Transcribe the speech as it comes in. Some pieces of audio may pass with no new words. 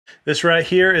This right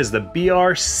here is the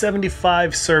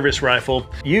BR75 Service Rifle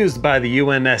used by the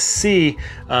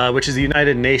UNSC, which is the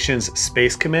United Nations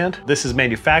Space Command. This is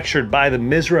manufactured by the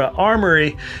Misra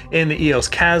Armory in the Eos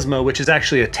Chasma, which is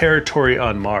actually a territory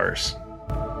on Mars.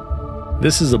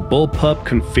 This is a Bullpup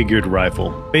configured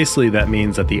rifle. Basically, that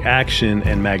means that the action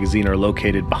and magazine are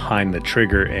located behind the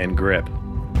trigger and grip.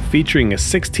 Featuring a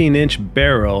 16-inch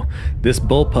barrel, this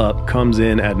Bullpup comes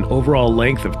in at an overall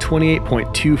length of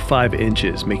 28.25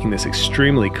 inches, making this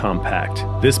extremely compact.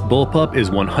 This Bullpup is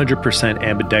 100%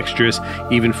 ambidextrous,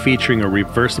 even featuring a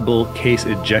reversible case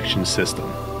ejection system.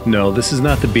 No, this is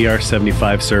not the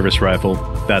BR75 Service Rifle,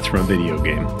 that's from a video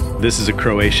game. This is a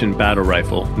Croatian battle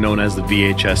rifle known as the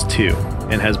VHS-2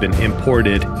 and has been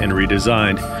imported and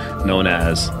redesigned, known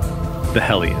as the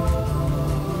Hellion.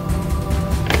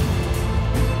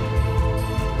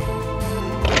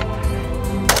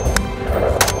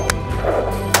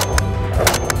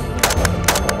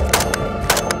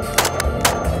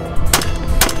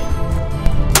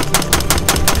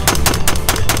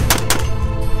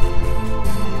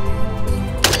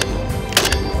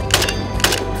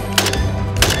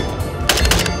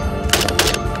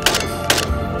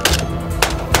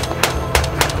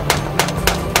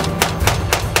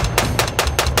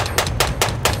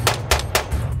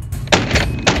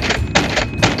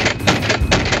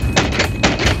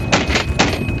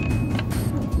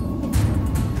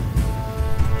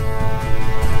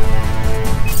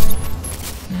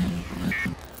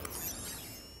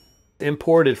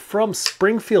 Imported from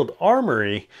Springfield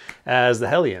Armory as the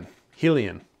Hellion.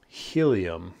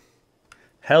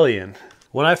 Hellion.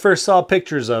 When I first saw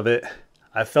pictures of it,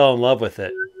 I fell in love with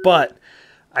it, but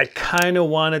I kind of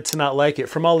wanted to not like it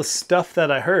from all the stuff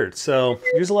that I heard. So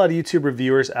there's a lot of YouTube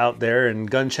reviewers out there, and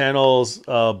gun channels,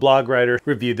 blog writer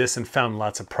reviewed this and found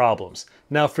lots of problems.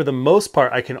 Now, for the most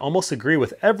part, I can almost agree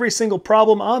with every single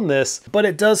problem on this, but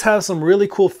it does have some really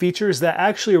cool features that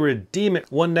actually redeem it.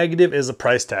 One negative is the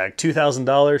price tag.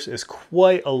 $2,000 is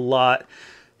quite a lot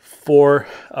for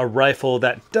a rifle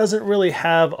that doesn't really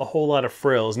have a whole lot of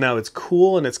frills. Now, it's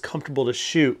cool and it's comfortable to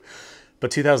shoot,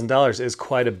 but $2,000 is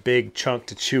quite a big chunk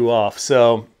to chew off.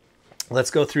 So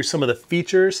let's go through some of the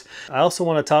features. I also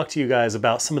want to talk to you guys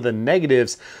about some of the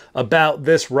negatives about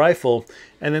this rifle,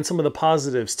 and then some of the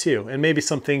positives too, and maybe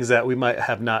some things that we might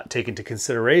have not taken into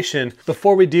consideration.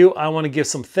 Before we do, I want to give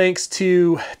some thanks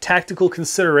to Tactical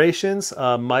Considerations.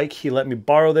 Mike, he let me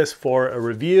borrow this for a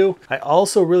review. I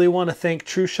also really want to thank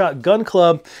True Shot Gun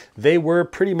Club. They were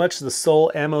pretty much the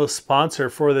sole ammo sponsor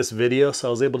for this video, so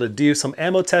I was able to do some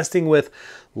ammo testing with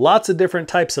lots of different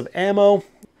types of ammo.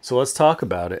 So let's talk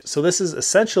about it. So this is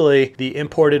essentially the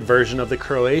imported version of the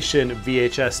Croatian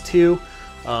VHS-2.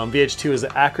 VH2 is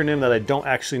an acronym that I don't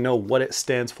actually know what it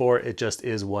stands for. It just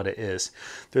is what it is.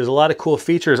 There's a lot of cool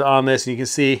features on this, and you can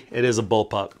see it is a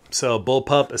Bullpup. So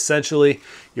Bullpup, essentially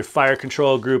your fire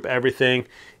control group, everything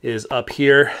is up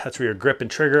here. That's where your grip and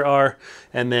trigger are.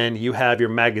 And then you have your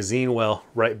magazine well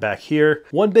right back here.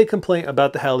 One big complaint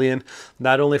about the Hellion,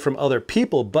 not only from other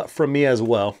people, but from me as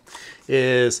well,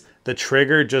 is the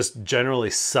trigger just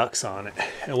generally sucks on it.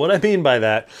 And what I mean by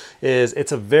that is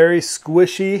it's a very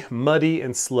squishy, muddy,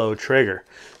 and slow trigger.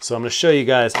 So I'm gonna show you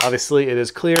guys. Obviously it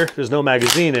is clear, there's no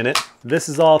magazine in it. This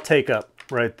is all take up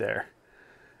right there.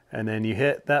 And then you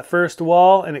hit that first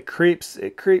wall and it creeps,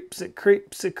 it creeps, it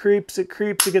creeps, it creeps, it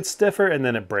creeps, it gets stiffer, and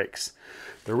then it breaks.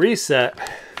 The reset,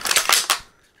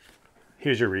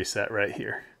 here's your reset right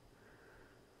here.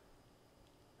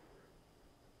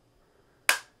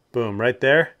 Boom, right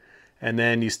there. And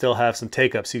then you still have some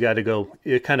take-ups. You got to go,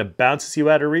 it kind of bounces you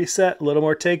at a reset, a little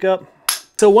more take-up.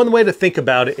 So one way to think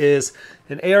about it is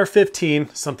an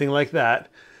AR-15, something like that.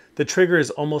 The trigger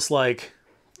is almost like,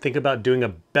 think about doing a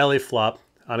belly flop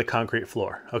on a concrete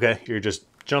floor, okay? You're just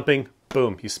jumping,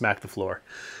 boom, you smack the floor.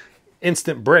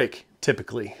 Instant break,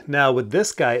 typically. Now with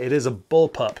this guy, it is a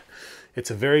Bullpup.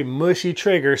 It's a very mushy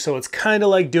trigger, so it's kind of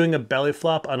like doing a belly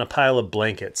flop on a pile of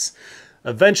blankets.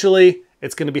 Eventually,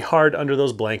 it's going to be hard under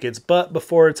those blankets, but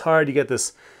before it's hard, you get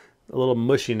this a little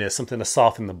mushiness, something to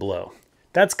soften the blow.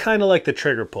 That's kind of like the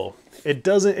trigger pull.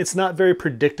 It's not very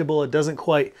predictable. It doesn't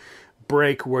quite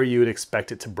break where you would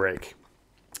expect it to break.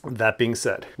 That being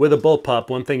said, with a Bullpup,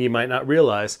 one thing you might not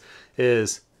realize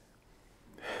is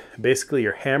basically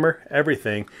your hammer,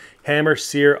 everything, hammer,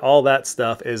 sear, all that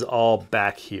stuff is all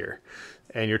back here.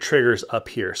 And your trigger's up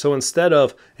here. So instead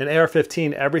of an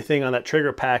AR-15, everything on that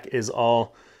trigger pack is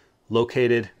all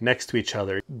located next to each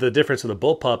other. The difference with the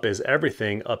Bullpup is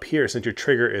everything up here, since your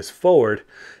trigger is forward,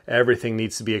 everything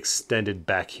needs to be extended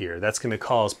back here. That's going to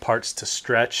cause parts to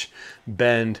stretch,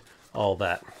 bend, all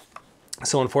that.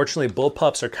 So unfortunately,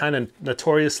 bullpups are kind of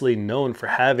notoriously known for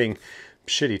having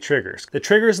shitty triggers. The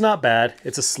trigger is not bad.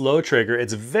 It's a slow trigger.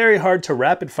 It's very hard to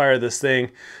rapid fire this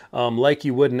thing like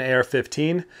you would an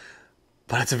AR-15,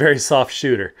 but it's a very soft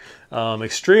shooter.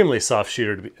 Extremely soft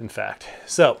shooter, in fact.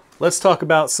 So let's talk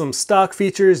about some stock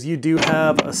features. You do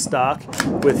have a stock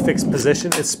with fixed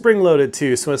position. It's spring-loaded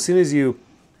too, so as soon as you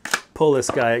pull this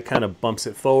guy, it kind of bumps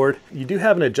it forward. You do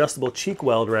have an adjustable cheek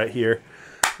weld right here,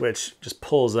 which just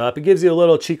pulls up. It gives you a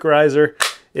little cheek riser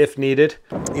if needed.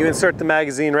 You insert the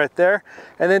magazine right there,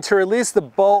 and then to release the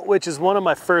bolt, which is one of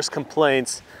my first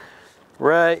complaints,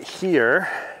 right here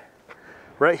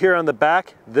on the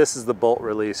back, this is the bolt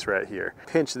release right here.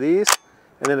 Pinch these,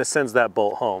 and then it sends that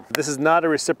bolt home. This is not a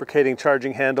reciprocating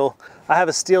charging handle. I have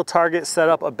a steel target set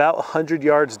up about 100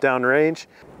 yards downrange.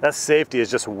 That safety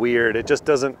is just weird. It just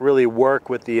doesn't really work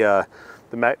with the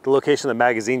location of the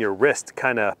magazine. Your wrist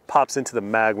kind of pops into the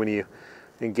mag when you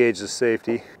engage the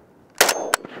safety.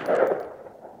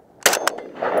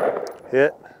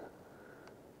 Hit.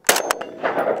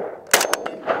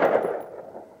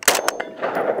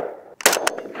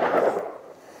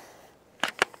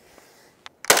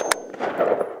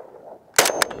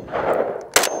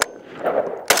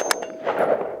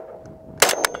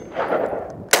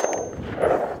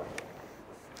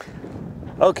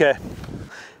 Okay,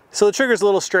 so the trigger's a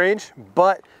little strange,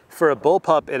 but for a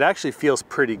bullpup, it actually feels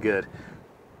pretty good.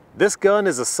 This gun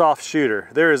is a soft shooter.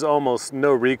 There is almost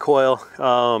no recoil.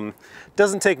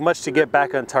 Doesn't take much to get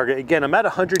back on target. Again, I'm at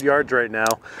 100 yards right now,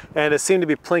 and it seemed to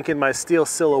be plinking my steel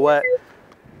silhouette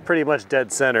pretty much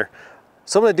dead center.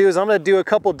 So what I'm gonna do is I'm gonna do a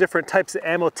couple different types of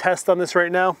ammo tests on this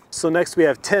right now. So next we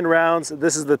have 10 rounds.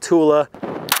 This is the Tula.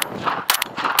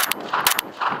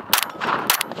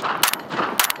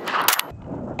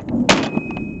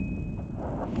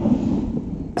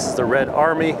 This is the Red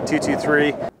Army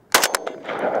 223.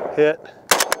 Hit,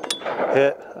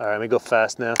 hit. All right, let me go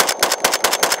fast now.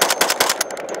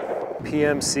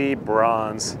 PMC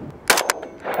Bronze.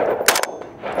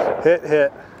 Hit,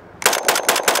 hit.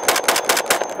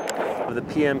 The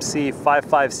PMC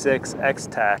 556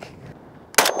 X-Tac.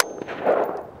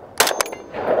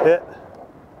 Hit.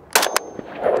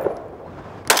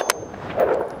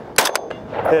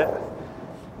 Hit.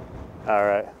 All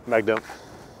right, mag dump.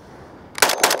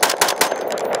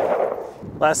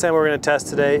 Last time we're going to test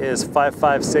today is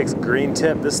 556 green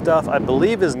tip. This stuff I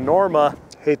believe is Norma.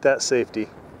 Hate that safety.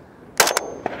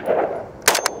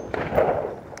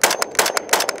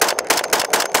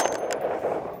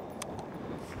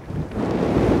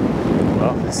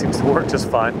 Well, it seems to work just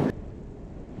fine.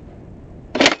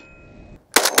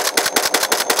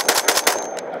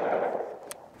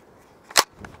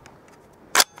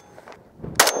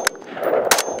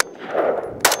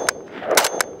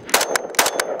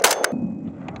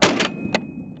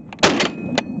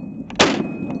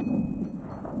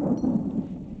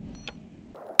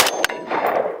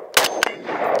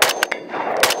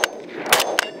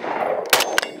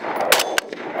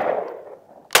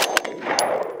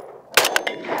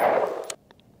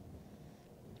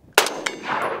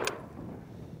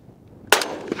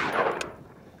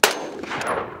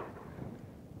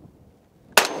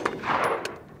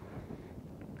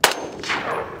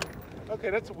 Okay,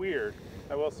 that's weird.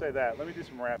 I will say that. Let me do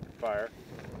some rapid fire,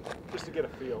 just to get a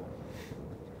feel.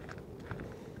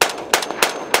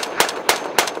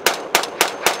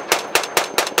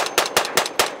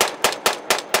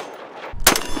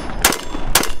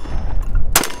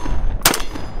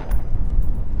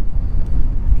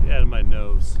 Get out of my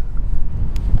nose.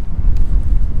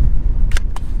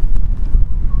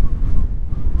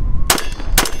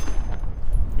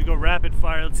 Let me go rapid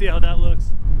fire. Let's see how that looks.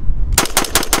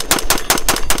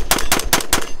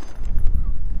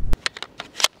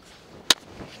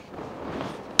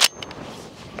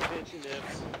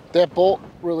 That bolt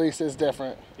release is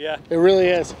different. Yeah. It really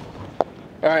is.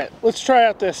 All right, let's try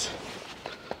out this.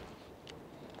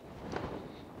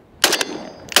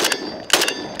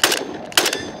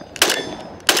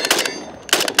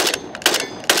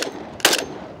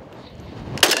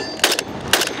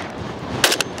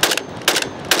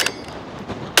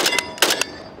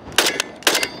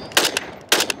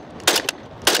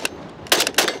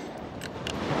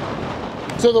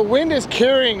 So the wind is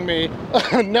carrying me.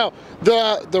 No,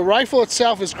 the rifle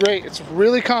itself is great. It's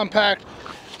really compact.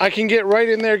 I can get right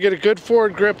in there, get a good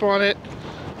forward grip on it,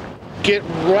 get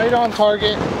right on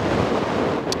target.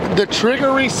 The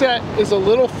trigger reset is a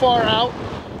little far out,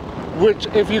 which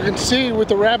if you can see with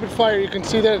the rapid fire, you can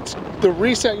see that it's the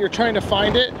reset, you're trying to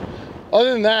find it.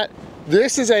 Other than that,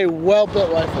 this is a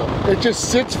well-built rifle. It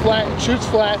just sits flat, it shoots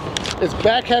flat. It's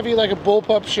back heavy like a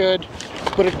bullpup should.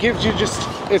 but it gives you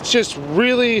it's just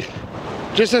really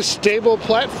just a stable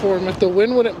platform. If the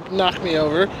wind wouldn't knock me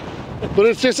over, but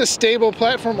it's just a stable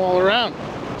platform all around.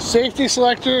 Safety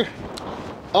selector,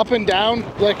 up and down,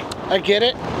 like I get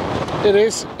it. It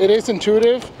is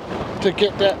intuitive to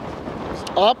get that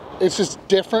up. It's just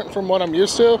different from what I'm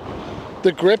used to.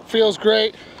 The grip feels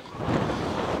great.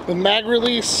 The mag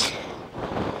release,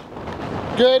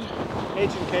 good.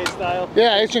 H&K style.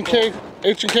 Yeah,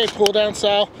 H&K pull down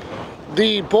style.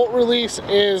 The bolt release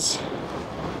is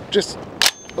just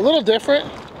a little different,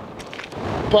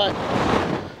 but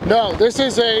no, this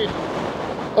is a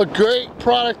great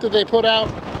product that they put out.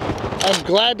 I'm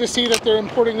glad to see that they're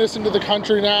importing this into the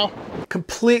country now.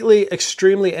 Completely,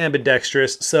 extremely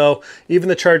ambidextrous. So even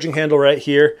the charging handle right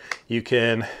here, you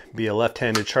can be a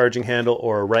left-handed charging handle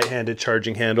or a right-handed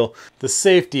charging handle. The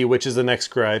safety, which is the next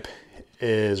gripe,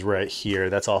 is right here.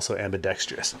 That's also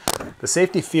ambidextrous. The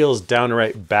safety feels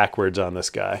downright backwards on this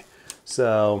guy.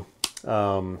 So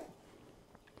the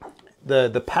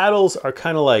paddles are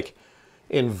kind of like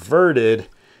inverted,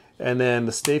 and then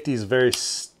the safety is very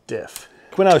stiff.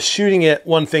 When I was shooting it,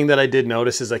 one thing that I did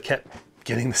notice is I kept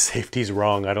getting the safeties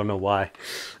wrong. I don't know why.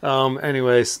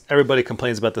 Anyways, everybody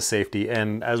complains about the safety,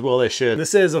 and as well they should.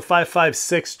 This is a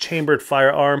 5.56 chambered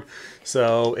firearm,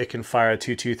 so it can fire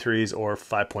 223s or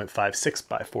 5.56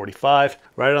 by 45.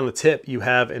 Right on the tip, you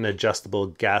have an adjustable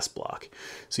gas block.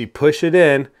 So you push it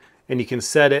in, and you can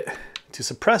set it to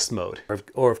suppressed mode.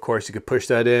 Or of course, you could push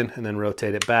that in and then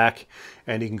rotate it back,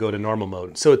 and you can go to normal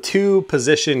mode. So a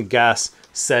 2-position gas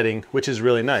setting, which is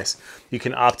really nice. You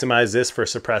can optimize this for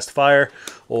suppressed fire,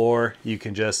 or you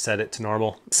can just set it to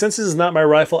normal. Since this is not my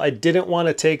rifle, I didn't want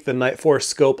to take the Night Force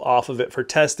scope off of it for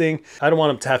testing. I don't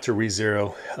want them to have to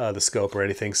re-zero the scope or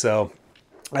anything, so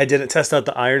I didn't test out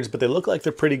the irons, but they look like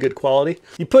they're pretty good quality.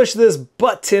 You push this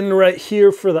button right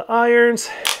here for the irons,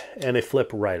 and they flip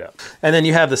right up. And then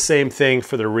you have the same thing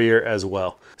for the rear as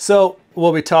well. So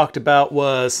what we talked about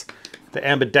was the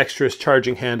ambidextrous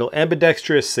charging handle,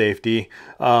 ambidextrous safety.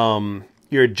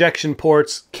 Your ejection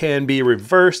ports can be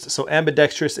reversed, so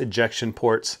ambidextrous ejection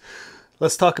ports.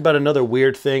 Let's talk about another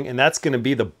weird thing, and that's going to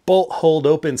be the bolt hold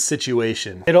open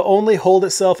situation. It'll only hold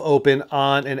itself open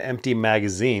on an empty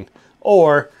magazine,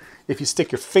 or if you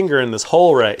stick your finger in this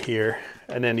hole right here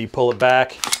and then you pull it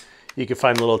back, you can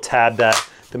find a little tab that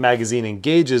the magazine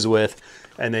engages with,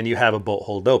 and then you have a bolt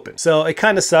hold open. So it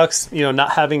kind of sucks, you know,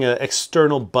 not having an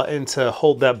external button to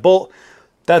hold that bolt.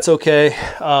 That's okay.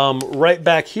 Right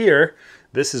back here,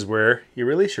 this is where you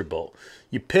release your bolt.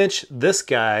 You pinch this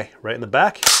guy right in the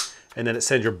back, and then it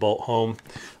sends your bolt home.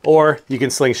 Or you can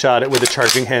slingshot it with a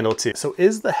charging handle too. So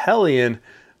is the Hellion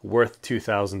worth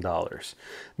 $2,000?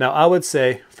 Now I would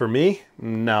say, for me,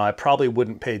 no, I probably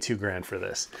wouldn't pay $2 grand for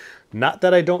this. Not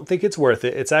that I don't think it's worth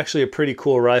it. It's actually a pretty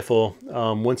cool rifle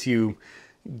once you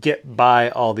get by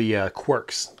all the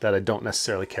quirks that I don't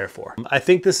necessarily care for. I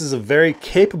think this is a very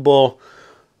capable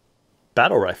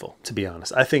battle rifle, to be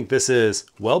honest. I think this is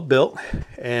well built,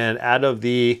 and out of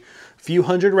the few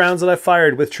hundred rounds that I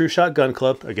fired with True Shot Gun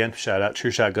Club, again, shout out True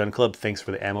Shot Gun Club, thanks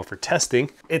for the ammo for testing,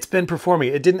 it's been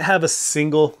performing. It didn't have a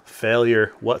single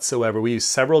failure whatsoever. We used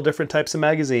several different types of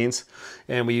magazines,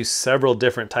 and we used several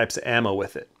different types of ammo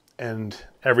with it, and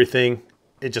everything,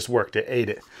 it just worked. It ate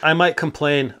it. I might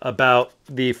complain about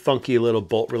the funky little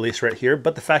bolt release right here,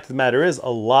 but the fact of the matter is there's a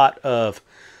lot of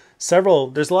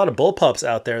Bullpups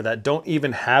out there that don't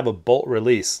even have a bolt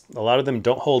release. A lot of them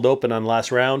don't hold open on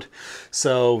last round,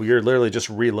 so you're literally just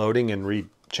reloading and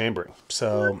re-chambering.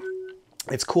 So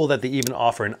it's cool that they even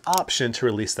offer an option to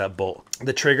release that bolt.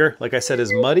 The trigger, like I said,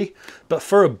 is muddy, but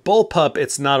for a Bullpup,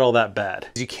 it's not all that bad.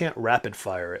 You can't rapid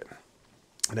fire it.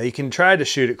 Now you can try to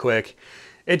shoot it quick,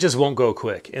 it just won't go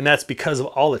quick, and that's because of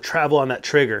all the travel on that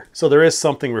trigger. So there is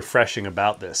something refreshing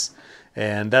about this,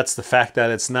 and that's the fact that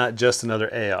it's not just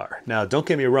another AR. Now don't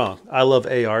get me wrong, I love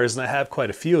ARs and I have quite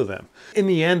a few of them. In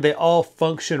the end, they all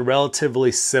function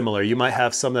relatively similar. You might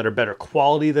have some that are better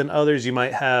quality than others, you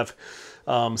might have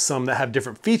some that have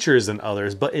different features than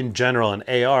others, but in general an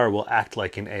AR will act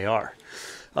like an AR.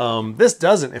 This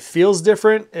doesn't. It feels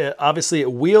different. Obviously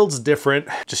it wields different,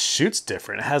 just shoots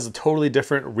different. It has a totally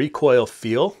different recoil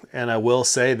feel, and I will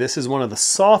say this is one of the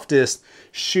softest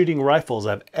shooting rifles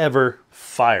I've ever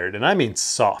fired, and I mean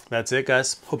soft. That's it,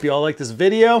 guys. Hope you all like this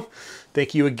video.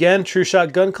 Thank you again, True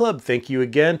Shot Gun Club. Thank you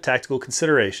again, Tactical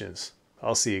Considerations.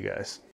 I'll see you guys.